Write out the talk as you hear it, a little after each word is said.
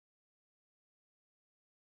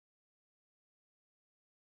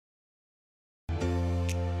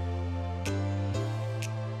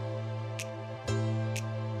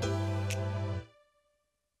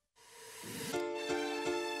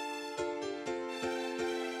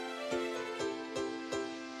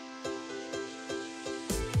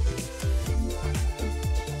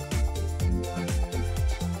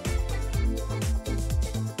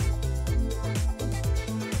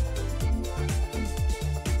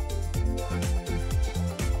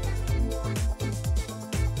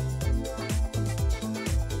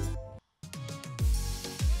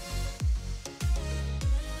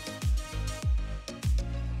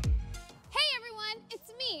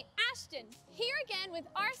here again with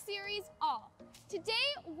our series, All. Today,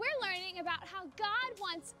 we're learning about how God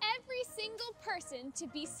wants every single person to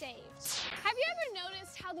be saved. Have you ever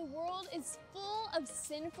noticed how the world is full of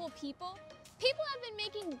sinful people? People have been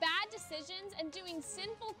making bad decisions and doing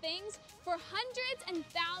sinful things for hundreds and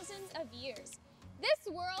thousands of years.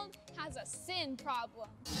 This world has a sin problem.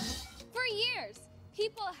 For years,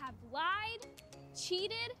 people have lied,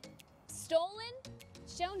 cheated, stolen,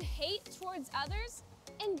 shown hate towards others,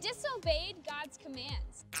 and disobeyed God's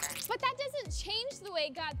commands. But that doesn't change the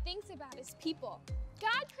way God thinks about his people.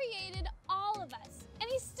 God created all of us, and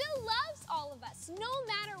he still loves all of us, no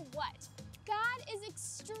matter what. God is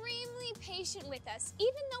extremely patient with us,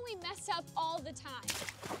 even though we mess up all the time.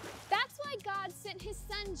 That's why God sent his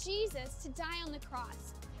son Jesus to die on the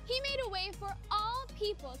cross. He made a way for all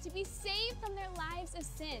people to be saved from their lives of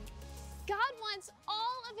sin. God wants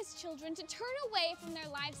all of his children to turn away from their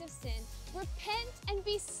lives of sin, repent, and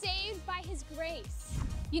be saved by his grace.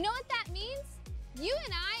 You know what that means? You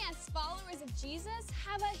and I, as followers of Jesus,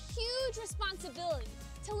 have a huge responsibility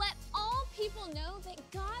to let all people know that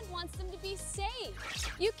God wants them to be saved.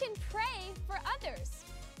 You can pray for others.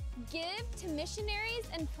 Give to missionaries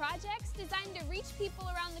and projects designed to reach people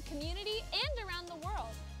around the community and around the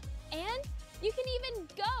world. And you can even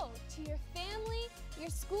go to your family,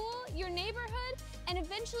 your school, your neighborhood, and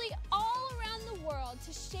eventually all around the world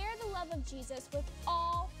to share the love of Jesus with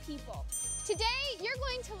all people. Today, you're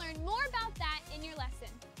going to learn more about that in your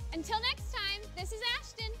lesson. Until next time, this is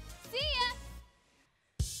Ashton. See ya!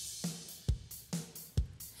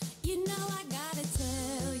 You know I gotta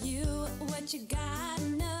tell you what you gotta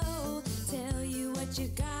know. Tell you what you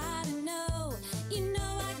gotta know. You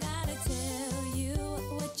know I gotta tell you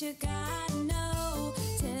what you gotta know.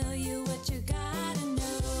 Tell you what you gotta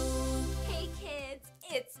know. Hey kids,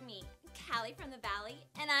 it's me, Callie from the Valley,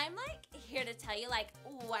 and I'm here to tell you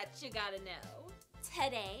what you gotta know.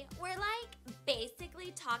 Today, we're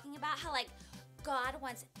basically talking about how God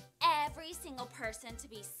wants every single person to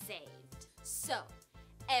be saved. So,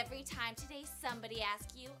 every time today somebody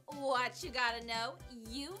asks you what you gotta know,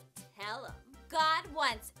 you tell them. God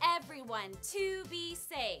wants everyone to be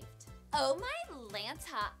saved. Oh my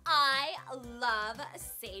Lanta, I love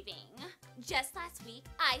saving. Just last week,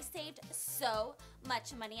 I saved so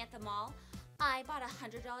much money at the mall. I bought a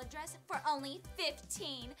 $100 dress for only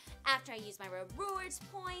 $15 after I used my rewards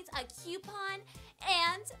points, a coupon,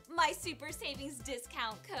 and my super savings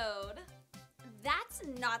discount code. That's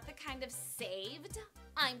not the kind of saved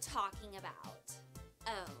I'm talking about.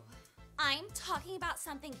 Oh, I'm talking about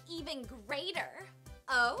something even greater.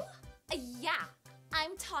 Oh, yeah.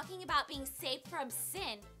 I'm talking about being saved from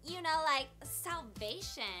sin. You know,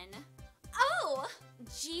 salvation. Oh,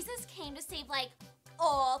 Jesus came to save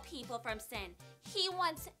all people from sin. He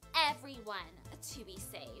wants everyone to be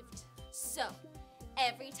saved. So,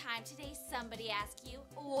 every time today somebody asks you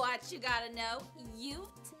what you gotta know, you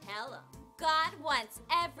tell them. God wants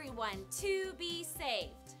everyone to be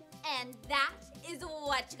saved. And that is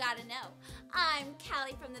what you gotta know. I'm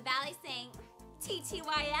Callie from the Valley saying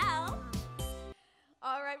TTYL.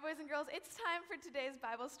 All right, boys and girls, it's time for today's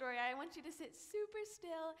Bible story. I want you to sit super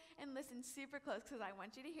still and listen super close because I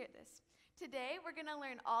want you to hear this. Today, we're going to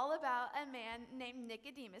learn all about a man named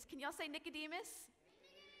Nicodemus. Can y'all say Nicodemus?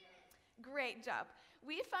 Great job.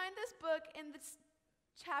 We find this book in this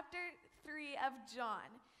chapter 3 of John.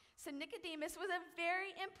 So Nicodemus was a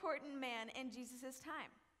very important man in Jesus' time.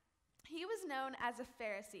 He was known as a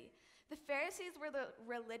Pharisee. The Pharisees were the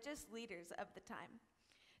religious leaders of the time.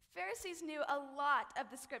 Pharisees knew a lot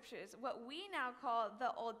of the scriptures, what we now call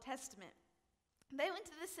the Old Testament. They went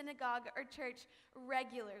to the synagogue or church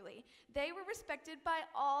regularly. They were respected by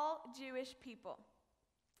all Jewish people.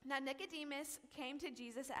 Now Nicodemus came to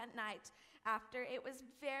Jesus at night after it was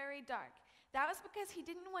very dark. That was because he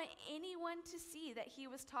didn't want anyone to see that he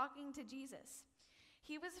was talking to Jesus.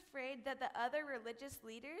 He was afraid that the other religious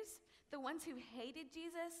leaders, the ones who hated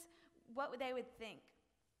Jesus, what they would think.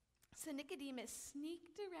 So Nicodemus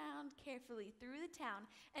sneaked around carefully through the town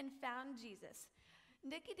and found Jesus.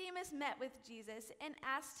 Nicodemus met with Jesus and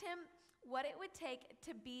asked him what it would take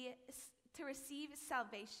to receive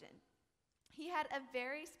salvation. He had a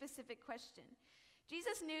very specific question.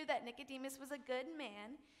 Jesus knew that Nicodemus was a good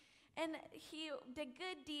man, and he did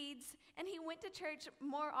good deeds, and he went to church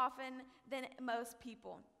more often than most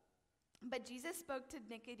people. But Jesus spoke to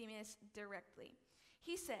Nicodemus directly.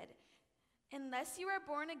 He said, "Unless you are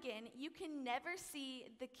born again, you can never see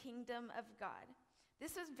the kingdom of God."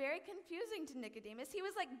 This was very confusing to Nicodemus. He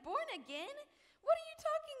was like, "Born again? What are you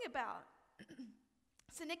talking about?"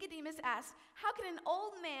 So Nicodemus asked, "How can an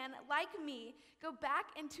old man like me go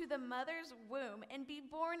back into the mother's womb and be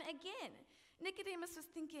born again?" Nicodemus was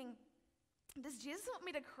thinking, does Jesus want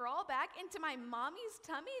me to crawl back into my mommy's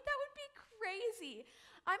tummy? That would be crazy.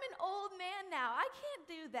 I'm an old man now. I can't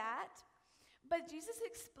do that. But Jesus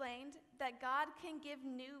explained that God can give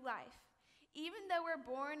new life. Even though we're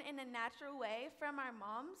born in a natural way from our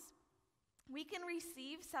moms, we can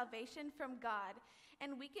receive salvation from God,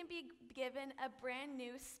 and we can be given a brand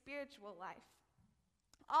new spiritual life.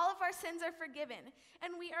 All of our sins are forgiven,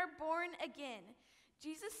 and we are born again.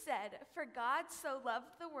 Jesus said, "For God so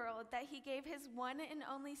loved the world that he gave his one and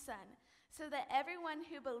only Son, so that everyone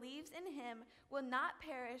who believes in him will not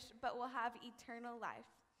perish but will have eternal life."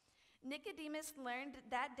 Nicodemus learned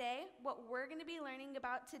that day what we're going to be learning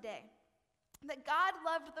about today, that God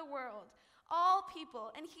loved the world, all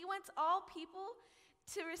people, and he wants all people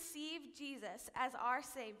to receive Jesus as our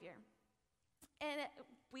Savior. And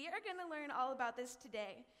we are going to learn all about this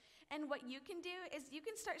today. And what you can do is you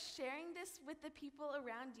can start sharing this with the people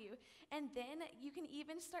around you, and then you can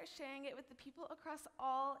even start sharing it with the people across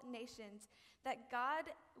all nations, that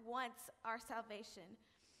God wants our salvation.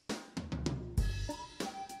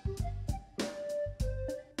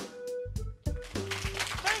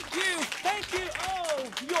 Thank you. Oh,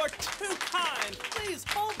 you're too kind. Please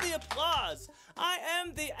hold the applause. I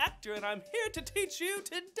am the actor, and I'm here to teach you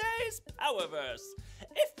today's power verse.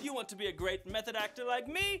 If you want to be a great method actor like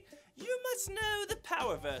me, you must know the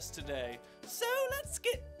power verse today. So let's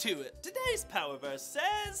get to it. Today's power verse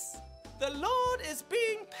says, "The Lord is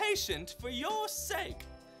being patient for your sake.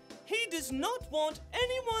 He does not want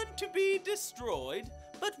anyone to be destroyed,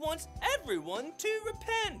 but wants everyone to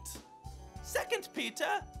repent." 2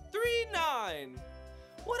 Peter 3:9.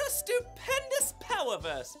 What a stupendous power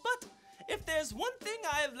verse. But if there's one thing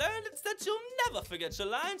I have learned, it's that you'll never forget your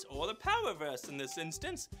lines or the power verse in this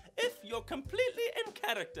instance if you're completely in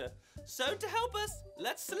character. So to help us,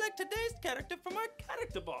 let's select today's character from our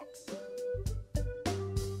character box.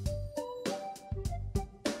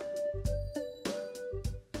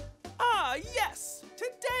 Ah, yes!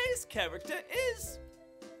 Today's character is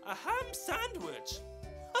a ham sandwich.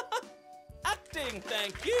 Acting,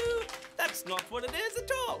 thank you. That's not what it is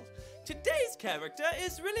at all. Today's character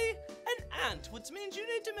is really an ant, which means you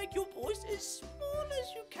need to make your voice as small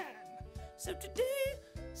as you can. So today,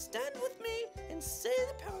 stand with me and say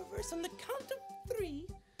the power verse on the count of 3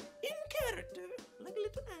 in character, like a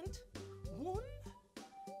little ant. 1,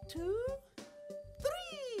 2,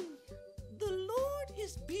 3. The Lord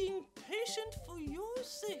is being patient for your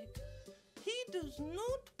sake. He does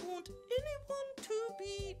not want anyone to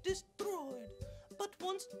be destroyed, but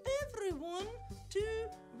wants everyone to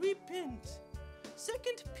repent.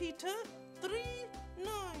 2 Peter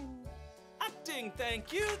 3:9. Acting,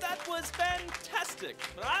 thank you. That was fantastic.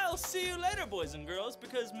 But I'll see you later, boys and girls,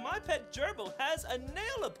 because my pet gerbil has a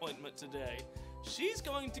nail appointment today. She's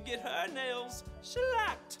going to get her nails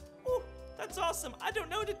shellacked. Ooh, that's awesome. I don't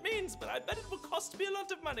know what it means, but I bet it will cost me a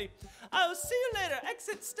lot of money. I'll see you later.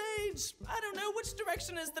 Exit stage. I don't know. Which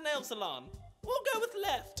direction is the nail salon? We'll go with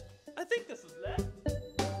left. I think this is left.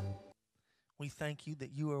 We thank you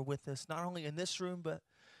that you are with us, not only in this room, but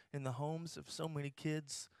in the homes of so many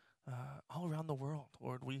kids all around the world.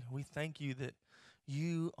 Lord, we thank you that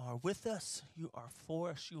you are with us, you are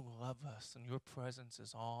for us, you love us, and your presence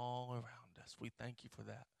is all around us. We thank you for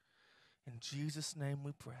that. In Jesus' name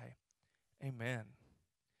we pray. Amen.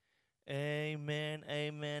 Amen,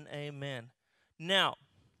 amen, amen. Now,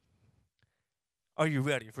 are you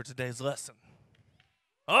ready for today's lesson?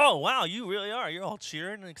 Oh, wow, you really are. You're all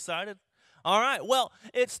cheering and excited. All right, well,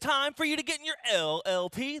 it's time for you to get in your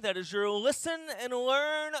LLP. That is your listen and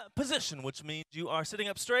learn position, which means you are sitting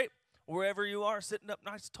up straight wherever you are, sitting up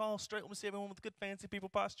nice, tall, straight. Let me see everyone with good fancy people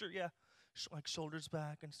posture. Yeah, like shoulders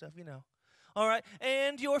back and stuff, you know. All right,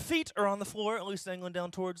 and your feet are on the floor, at least angling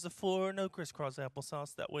down towards the floor. No crisscross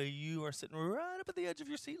applesauce. That way you are sitting right up at the edge of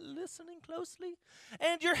your seat, listening closely.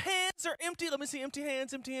 And your hands are empty. Let me see empty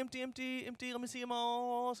hands. Empty, empty, empty, empty. Let me see them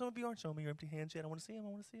all. Some of you aren't showing me your empty hands yet. I want to see them. I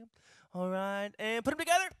want to see them. All right, and put them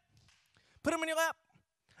together. Put them in your lap.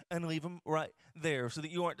 And leave them right there so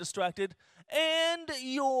that you aren't distracted. And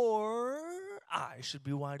your eyes should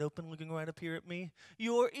be wide open, looking right up here at me.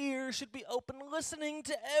 Your ears should be open, listening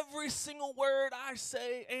to every single word I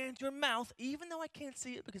say. And your mouth, even though I can't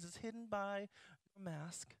see it because it's hidden by your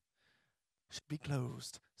mask, should be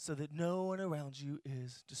closed so that no one around you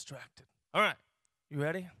is distracted. All right, you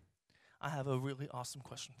ready? I have a really awesome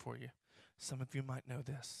question for you. Some of you might know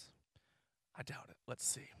this. I doubt it. Let's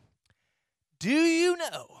see. Do you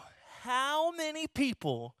know how many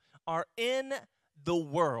people are in the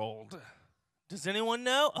world? Does anyone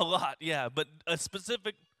know? A lot, yeah, but a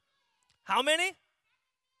specific, how many?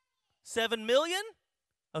 7 million?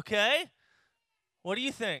 Okay. What do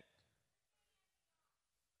you think?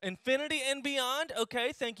 Infinity and beyond?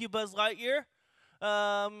 Okay, thank you, Buzz Lightyear.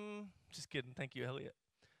 Just kidding. Thank you, Elliot.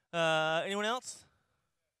 Anyone else?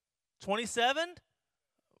 27?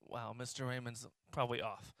 Wow, Mr. Raymond's probably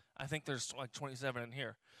off. I think there's like 27 in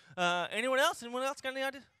here. Anyone else? Anyone else got any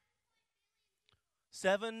idea?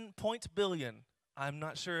 7 billion. I'm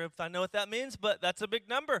not sure if I know what that means, but that's a big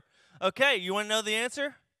number. Okay, you want to know the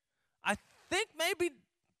answer? I think maybe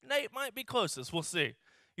Nate might be closest. We'll see.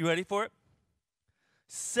 You ready for it?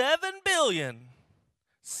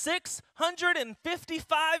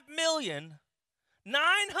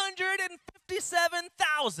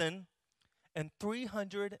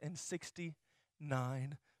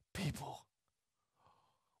 people.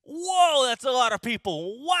 Whoa, that's a lot of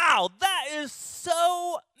people. Wow, that is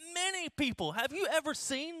so many people. Have you ever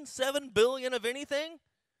seen 7 billion of anything?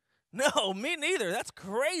 No, me neither. That's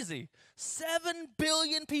crazy. 7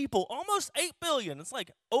 billion people, almost 8 billion. It's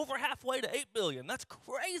like over halfway to 8 billion. That's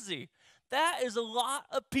crazy. That is a lot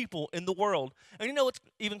of people in the world. And you know what's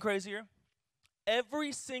even crazier?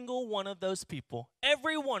 Every single one of those people,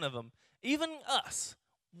 every one of them, even us,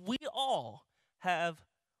 we all have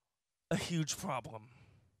a huge problem.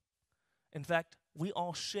 In fact, we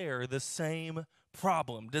all share the same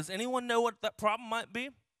problem. Does anyone know what that problem might be?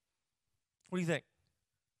 What do you think?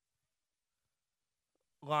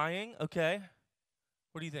 Lying, okay.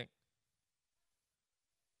 What do you think?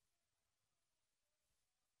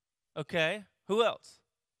 Okay. Who else?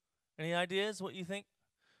 Any ideas what you think?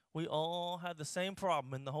 We all have the same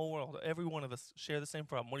problem in the whole world. Every one of us share the same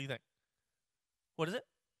problem. What do you think? What is it?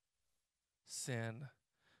 Sin.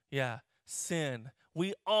 Yeah, sin.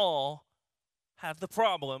 We all have the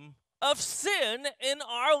problem of sin in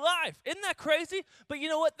our life. Isn't that crazy? But you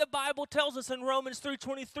know what the Bible tells us in Romans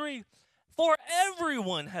 3:23? For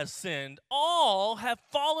everyone has sinned. All have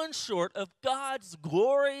fallen short of God's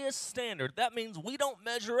glorious standard. That means we don't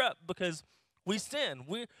measure up because we sin.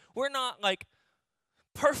 We're not like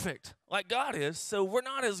perfect like God is, so we're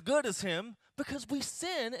not as good as him because we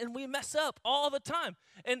sin and we mess up all the time.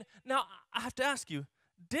 And now I have to ask you,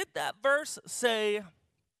 did that verse say,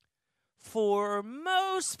 for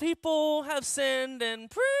most people have sinned and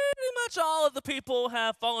pretty much all of the people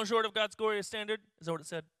have fallen short of God's glorious standard? Is that what it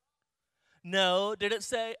said? No. Did it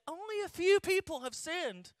say only a few people have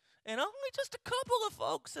sinned and only just a couple of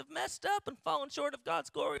folks have messed up and fallen short of God's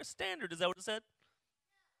glorious standard? Is that what it said?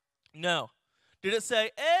 No. Did it say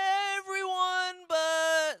everyone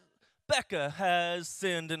but Becca has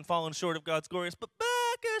sinned and fallen short of God's glorious, but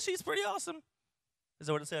Becca, she's pretty awesome? Is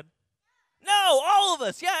that what it said? No, all of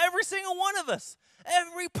us. Yeah, every single one of us.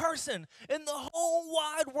 Every person in the whole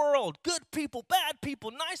wide world, good people, bad people,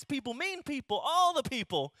 nice people, mean people, all the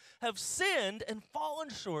people have sinned and fallen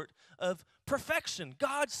short of perfection,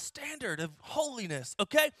 God's standard of holiness,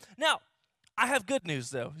 okay? Now, I have good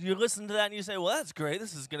news, though. You listen to that and you say, well, that's great.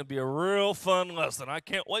 This is going to be a real fun lesson. I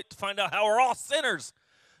can't wait to find out how we're all sinners.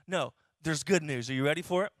 No, there's good news. Are you ready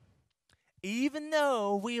for it? Even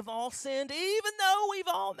though we've all sinned, even though we've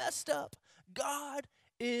all messed up, God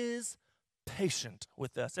is patient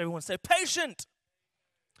with us. Everyone say, patient.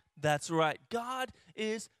 That's right. God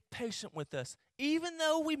is patient with us. Even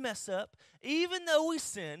though we mess up, even though we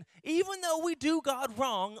sin, even though we do God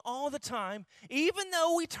wrong all the time, even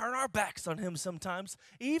though we turn our backs on him sometimes,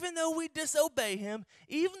 even though we disobey him,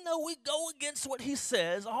 even though we go against what he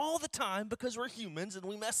says all the time because we're humans and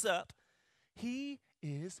we mess up, he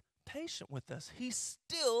is patient with us. He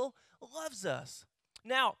still loves us.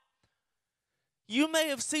 Now, you may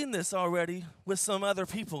have seen this already with some other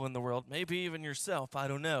people in the world, maybe even yourself, I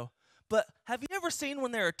don't know. But have you ever seen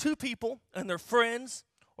when there are two people and they're friends,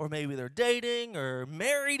 or maybe they're dating or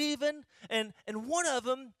married even, and one of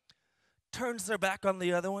them turns their back on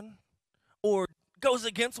the other one, or goes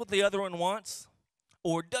against what the other one wants,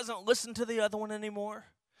 or doesn't listen to the other one anymore,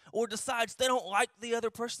 or decides they don't like the other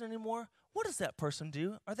person anymore? What does that person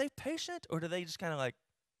do? Are they patient, or do they just kind of like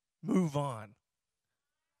move on?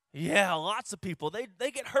 Yeah, lots of people.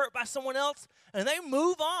 They get hurt by someone else, and they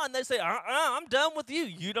move on. They say, I'm done with you.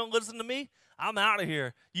 You don't listen to me. I'm out of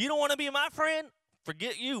here. You don't want to be my friend?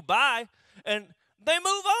 Forget you. Bye. And they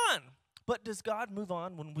move on. But does God move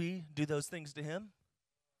on when we do those things to him?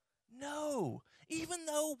 No. Even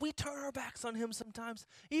though we turn our backs on him sometimes,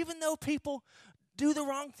 even though people do the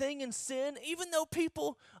wrong thing and sin, even though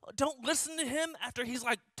people don't listen to him after he's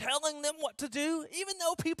like telling them what to do, even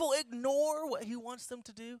though people ignore what he wants them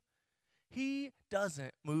to do, he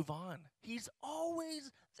doesn't move on. He's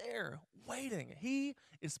always there waiting. He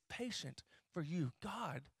is patient for you.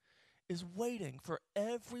 God is waiting for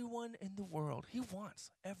everyone in the world. He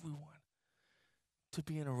wants everyone to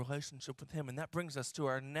be in a relationship with him. And that brings us to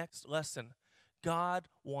our next lesson. God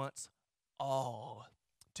wants all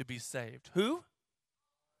to be saved. Who?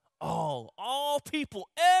 All people,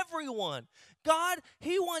 everyone. God,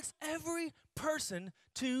 he wants every person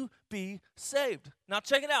to be saved. Now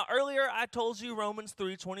check it out. Earlier I told you Romans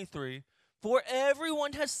 3:23. For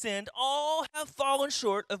everyone has sinned, all have fallen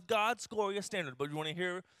short of God's glorious standard. But you want to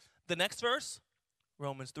hear the next verse?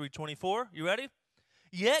 Romans 3:24. You ready?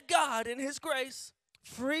 Yet God, in his grace,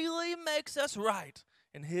 freely makes us right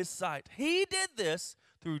in his sight. He did this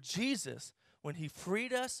through Jesus when he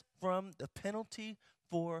freed us from the penalty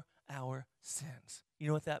for our sins. You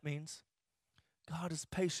know what that means? God is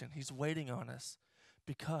patient. He's waiting on us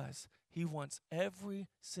because he wants every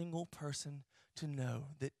single person to know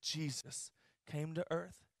that Jesus came to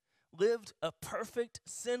earth, lived a perfect,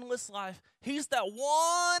 sinless life. He's that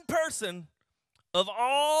one person of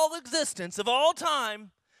all existence, of all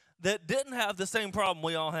time, that didn't have the same problem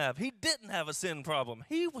we all have. He didn't have a sin problem.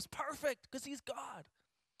 He was perfect because he's God.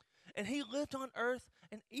 And he lived on earth,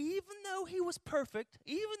 and even though he was perfect,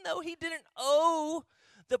 even though he didn't owe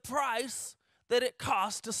the price that it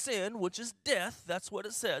cost to sin, which is death, that's what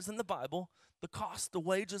it says in the Bible, the cost, the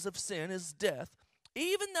wages of sin is death,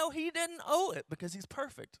 even though he didn't owe it because he's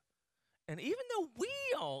perfect, and even though we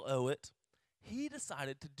all owe it, he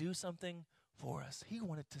decided to do something for us. He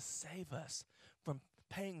wanted to save us from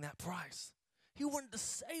paying that price. He wanted to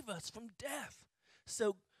save us from death.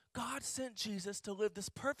 So God sent Jesus to live this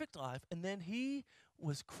perfect life, and then he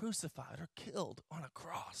was crucified or killed on a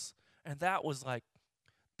cross. And that was like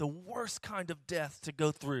the worst kind of death to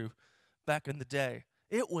go through back in the day.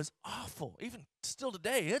 It was awful. Even still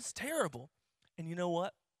today, it's terrible. And you know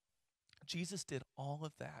what? Jesus did all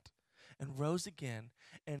of that and rose again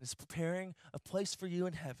and is preparing a place for you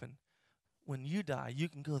in heaven. When you die, you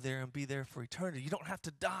can go there and be there for eternity. You don't have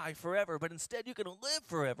to die forever, but instead you can live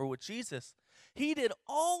forever with Jesus. He did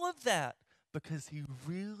all of that because he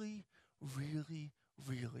really, really,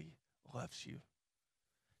 really loves you.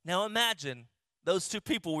 Now imagine those two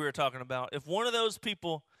people we were talking about. If one of those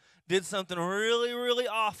people did something really, really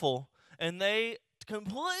awful and they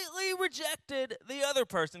completely rejected the other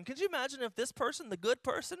person, could you imagine if this person, the good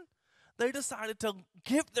person, they decided to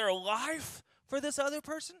give their life for this other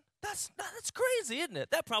person? That's crazy, isn't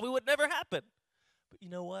it? That probably would never happen. But you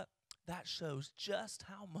know what? That shows just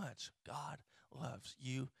how much God loves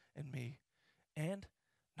you and me. And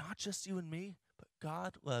not just you and me, but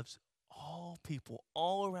God loves all people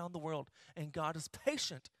all around the world. And God is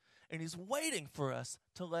patient, and he's waiting for us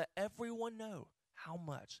to let everyone know how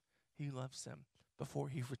much he loves them before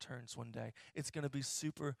he returns one day. It's going to be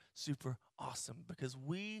super, super awesome because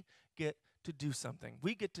we get to do something.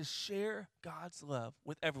 We get to share God's love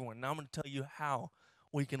with everyone. Now I'm going to tell you how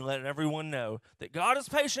we can let everyone know that God is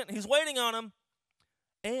patient, he's waiting on them,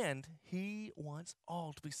 and he wants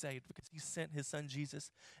all to be saved because he sent his son Jesus,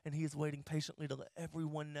 and he is waiting patiently to let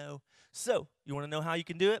everyone know. So, you want to know how you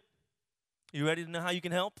can do it? You ready to know how you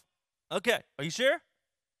can help? Okay, are you sure?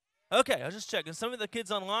 Okay, I was just checking. Some of the kids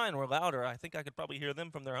online were louder. I think I could probably hear them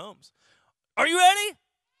from their homes. Are you ready?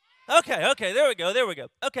 Okay, there we go.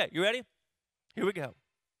 Okay, you ready? Here we go.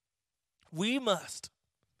 We must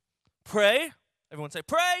pray. Everyone say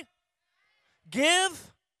pray,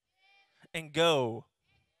 give, and go.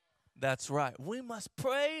 That's right. We must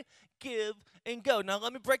pray, give, and go. Now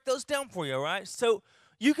let me break those down for you, all right? So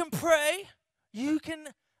you can pray. You can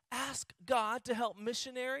ask God to help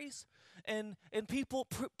missionaries and people,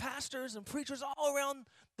 pastors and preachers all around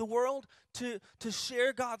the world to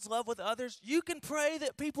share God's love with others. You can pray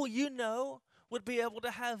that people you know would be able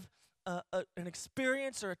to have an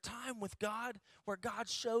experience or a time with God where God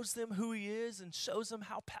shows them who he is and shows them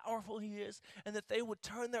how powerful he is, and that they would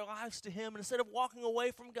turn their lives to him. And instead of walking away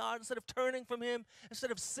from God, instead of turning from him, instead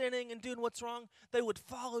of sinning and doing what's wrong, they would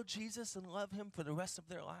follow Jesus and love him for the rest of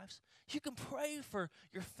their lives. You can pray for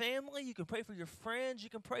your family. You can pray for your friends. You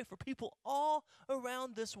can pray for people all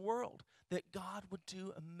around this world that God would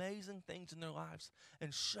do amazing things in their lives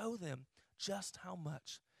and show them just how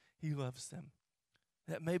much he loves them.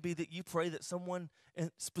 That may be that you pray that someone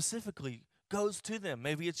specifically goes to them.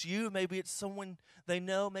 Maybe it's you. Maybe it's someone they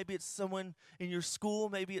know. Maybe it's someone in your school.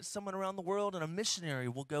 Maybe it's someone around the world, and a missionary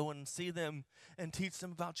will go and see them and teach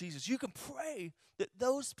them about Jesus. You can pray that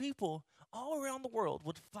those people all around the world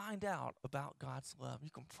would find out about God's love.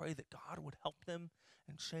 You can pray that God would help them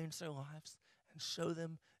and change their lives and show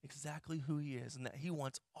them exactly who he is and that he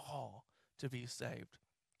wants all to be saved.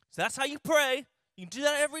 So that's how you pray. You can do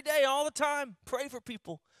that every day, all the time. Pray for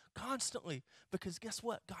people constantly because guess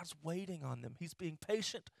what? God's waiting on them. He's being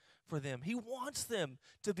patient for them. He wants them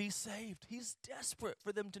to be saved. He's desperate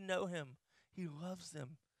for them to know him. He loves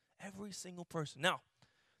them, every single person. Now,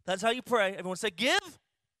 that's how you pray. Everyone say, give.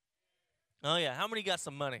 Oh, yeah. How many got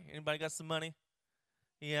some money? Anybody got some money?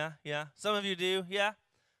 Yeah. Some of you do, yeah.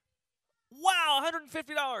 Wow,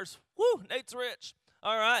 $150. Woo, Nate's rich.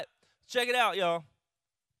 All right, check it out, y'all.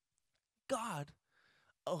 God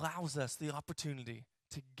allows us the opportunity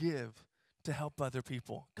to give, to help other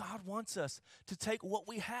people. God wants us to take what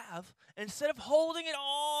we have, instead of holding it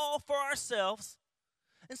all for ourselves,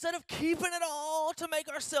 instead of keeping it all to make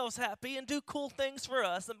ourselves happy and do cool things for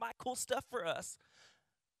us and buy cool stuff for us,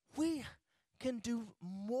 we can do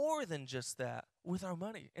more than just that with our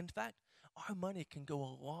money. In fact, our money can go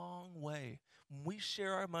a long way. When we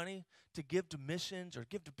share our money to give to missions or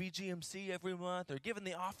give to BGMC every month or give in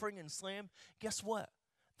the offering and Slam, guess what?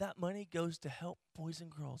 That money goes to help boys and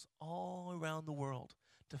girls all around the world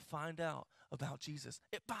to find out about Jesus.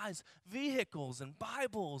 It buys vehicles and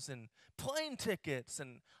Bibles and plane tickets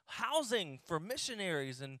and housing for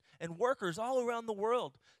missionaries and workers all around the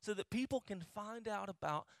world so that people can find out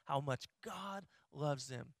about how much God loves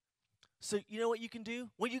them. So you know what you can do?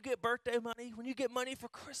 When you get birthday money, when you get money for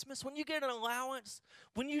Christmas, when you get an allowance,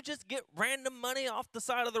 when you just get random money off the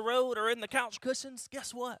side of the road or in the couch cushions,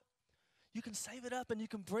 guess what? You can save it up and you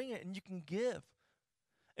can bring it and you can give.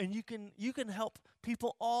 And you can help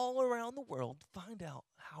people all around the world find out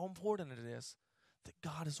how important it is that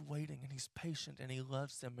God is waiting and he's patient and he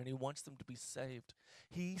loves them and he wants them to be saved.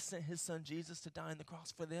 He sent his son Jesus to die on the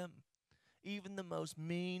cross for them. Even the most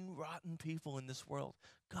mean, rotten people in this world,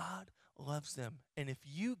 God loves them. And if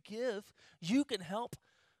you give, you can help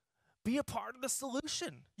be a part of the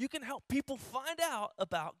solution. You can help people find out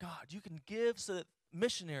about God. You can give so that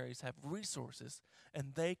missionaries have resources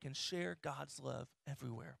and they can share God's love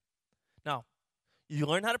everywhere. Now, you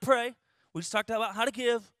learn how to pray. We just talked about how to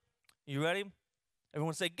give. You ready?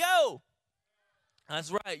 Everyone say, go.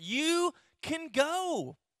 That's right. You can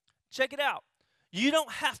go. Check it out. You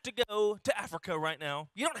don't have to go to Africa right now.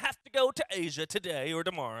 You don't have to go to Asia today or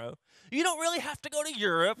tomorrow. You don't really have to go to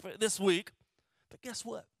Europe this week. But guess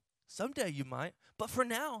what? Someday you might. But for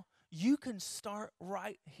now, you can start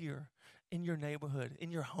right here in your neighborhood,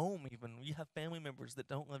 in your home even. You have family members that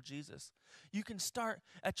don't love Jesus. You can start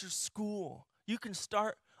at your school. You can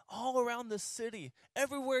start all around the city,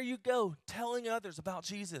 everywhere you go, telling others about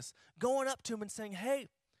Jesus, going up to them and saying, hey,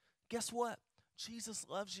 guess what? Jesus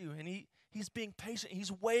loves you, and He's being patient.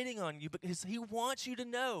 He's waiting on you because he wants you to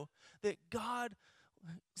know that God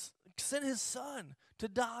sent his son to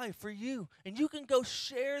die for you. And you can go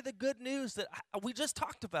share the good news that we just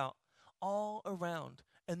talked about all around.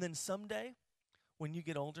 And then someday, when you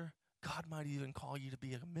get older, God might even call you to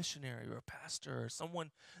be a missionary or a pastor or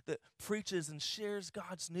someone that preaches and shares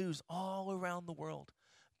God's news all around the world.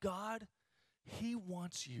 God, he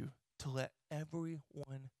wants you to let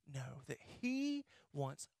everyone know that he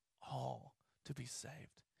wants all to be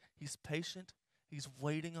saved. He's patient. He's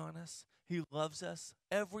waiting on us. He loves us,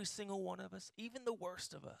 every single one of us, even the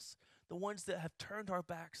worst of us, the ones that have turned our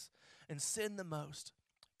backs and sinned the most.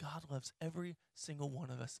 God loves every single one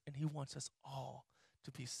of us, and he wants us all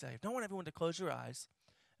to be saved. I want everyone to close your eyes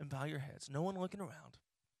and bow your heads, no one looking around.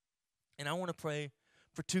 And I want to pray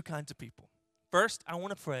for two kinds of people. First, I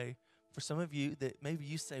want to pray for some of you that maybe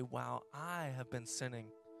you say, wow, I have been sinning.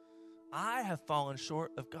 I have fallen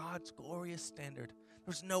short of God's glorious standard.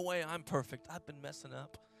 There's no way I'm perfect. I've been messing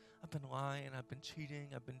up. I've been lying. I've been cheating.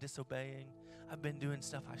 I've been disobeying. I've been doing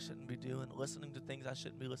stuff I shouldn't be doing, listening to things I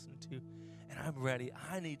shouldn't be listening to. And I'm ready.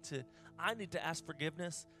 I need to ask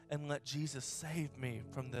forgiveness and let Jesus save me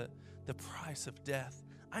from the price of death.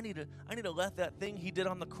 I need to let that thing he did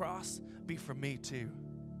on the cross be for me too.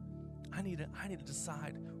 I need to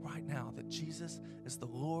decide right now that Jesus is the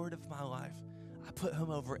Lord of my life. I put him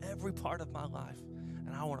over every part of my life,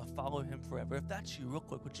 and I want to follow him forever. If that's you, real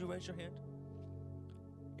quick, would you raise your hand?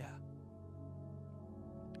 Yeah.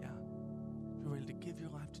 You're ready to give your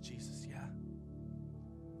life to Jesus, yeah.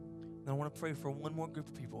 And I want to pray for one more group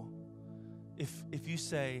of people. If you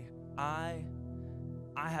say, I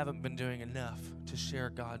haven't been doing enough to share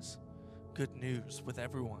God's good news with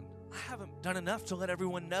everyone. I haven't done enough to let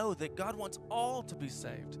everyone know that God wants all to be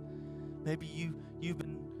saved. Maybe you've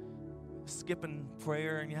been skipping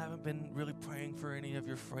prayer and you haven't been really praying for any of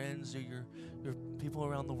your friends or your people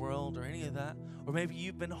around the world or any of that. Or maybe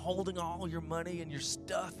you've been holding all your money and your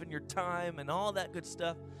stuff and your time and all that good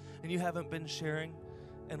stuff, and you haven't been sharing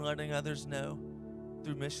and letting others know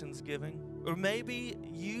through missions giving. Or maybe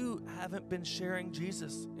you haven't been sharing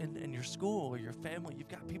Jesus in your school or your family. You've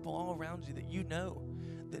got people all around you that you know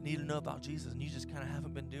that need to know about Jesus, and you just kind of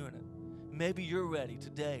haven't been doing it. Maybe you're ready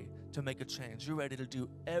today to make a change. You're ready to do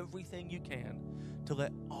everything you can to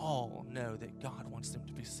let all know that God wants them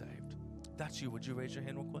to be saved. If that's you, would you raise your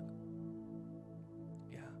hand real quick?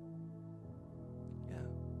 Yeah.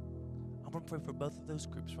 I'm going to pray for both of those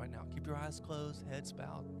groups right now. Keep your eyes closed, heads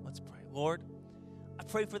bowed. Let's pray. Lord, I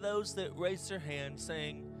pray for those that raise their hand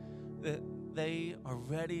saying that they are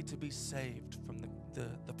ready to be saved from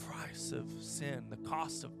the price of sin, the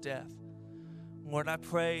cost of death. Lord, I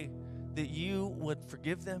pray that you would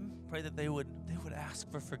forgive them. Pray that they would ask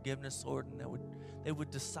for forgiveness, Lord, and they would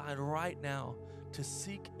decide right now to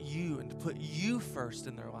seek you and to put you first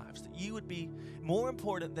in their lives, that you would be more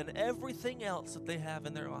important than everything else that they have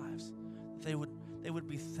in their lives. They would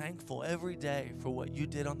be thankful every day for what you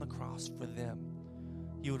did on the cross for them.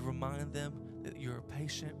 You would remind them that you're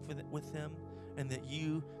patient with them and that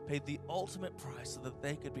you paid the ultimate price so that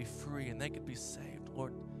they could be free and they could be saved.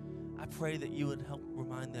 Lord, I pray that you would help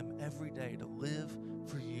remind them every day to live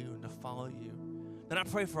for you and to follow you. And I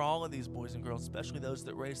pray for all of these boys and girls, especially those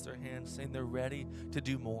that raise their hands saying they're ready to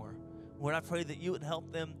do more. Lord, I pray that you would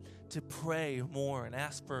help them to pray more and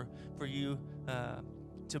ask for you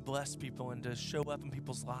to bless people and to show up in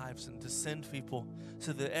people's lives and to send people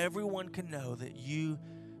so that everyone can know that you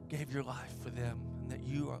gave your life for them and that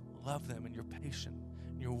you love them and you're patient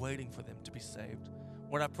and you're waiting for them to be saved.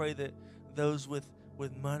 Lord, I pray that those with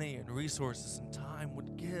money and resources and time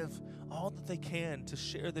would give all that they can to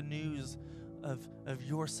share the news of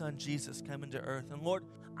your son Jesus coming to earth. And Lord,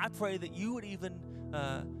 I pray that you would even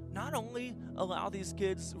not only allow these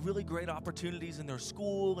kids really great opportunities in their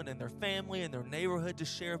school and in their family and their neighborhood to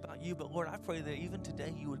share about you, but Lord, I pray that even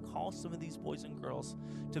today you would call some of these boys and girls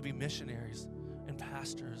to be missionaries and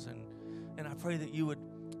pastors, and I pray that you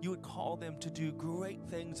would call them to do great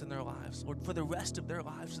things in their lives, Lord, for the rest of their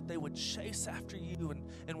lives, that they would chase after you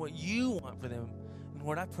and what you want for them. And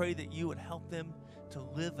Lord, I pray that you would help them to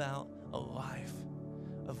live out a life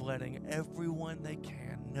of letting everyone they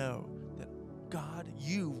can know that, God,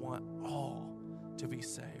 you want all to be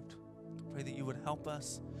saved. I pray that you would help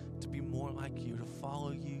us to be more like you, to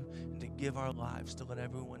follow you, and to give our lives to let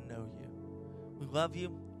everyone know you. We love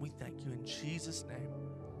you. We thank you in Jesus' name.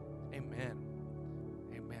 Amen.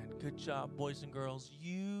 Amen. Good job, boys and girls.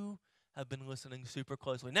 You have been listening super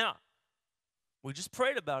closely. Now, we just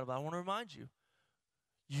prayed about it, but I want to remind you,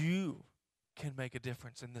 you can make a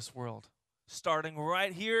difference in this world. Starting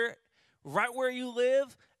right here, right where you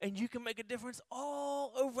live, and you can make a difference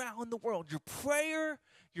all around the world. Your prayer,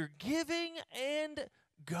 your giving, and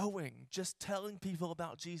going. Just telling people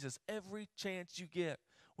about Jesus every chance you get.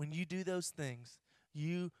 When you do those things,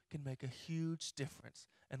 you can make a huge difference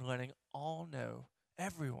in letting all know,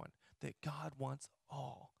 everyone, that God wants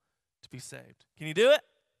all to be saved. Can you do it?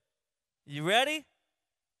 You ready?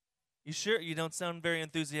 You sure? You don't sound very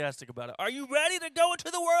enthusiastic about it. Are you ready to go into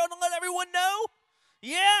the world and let everyone know?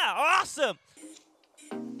 Yeah, awesome.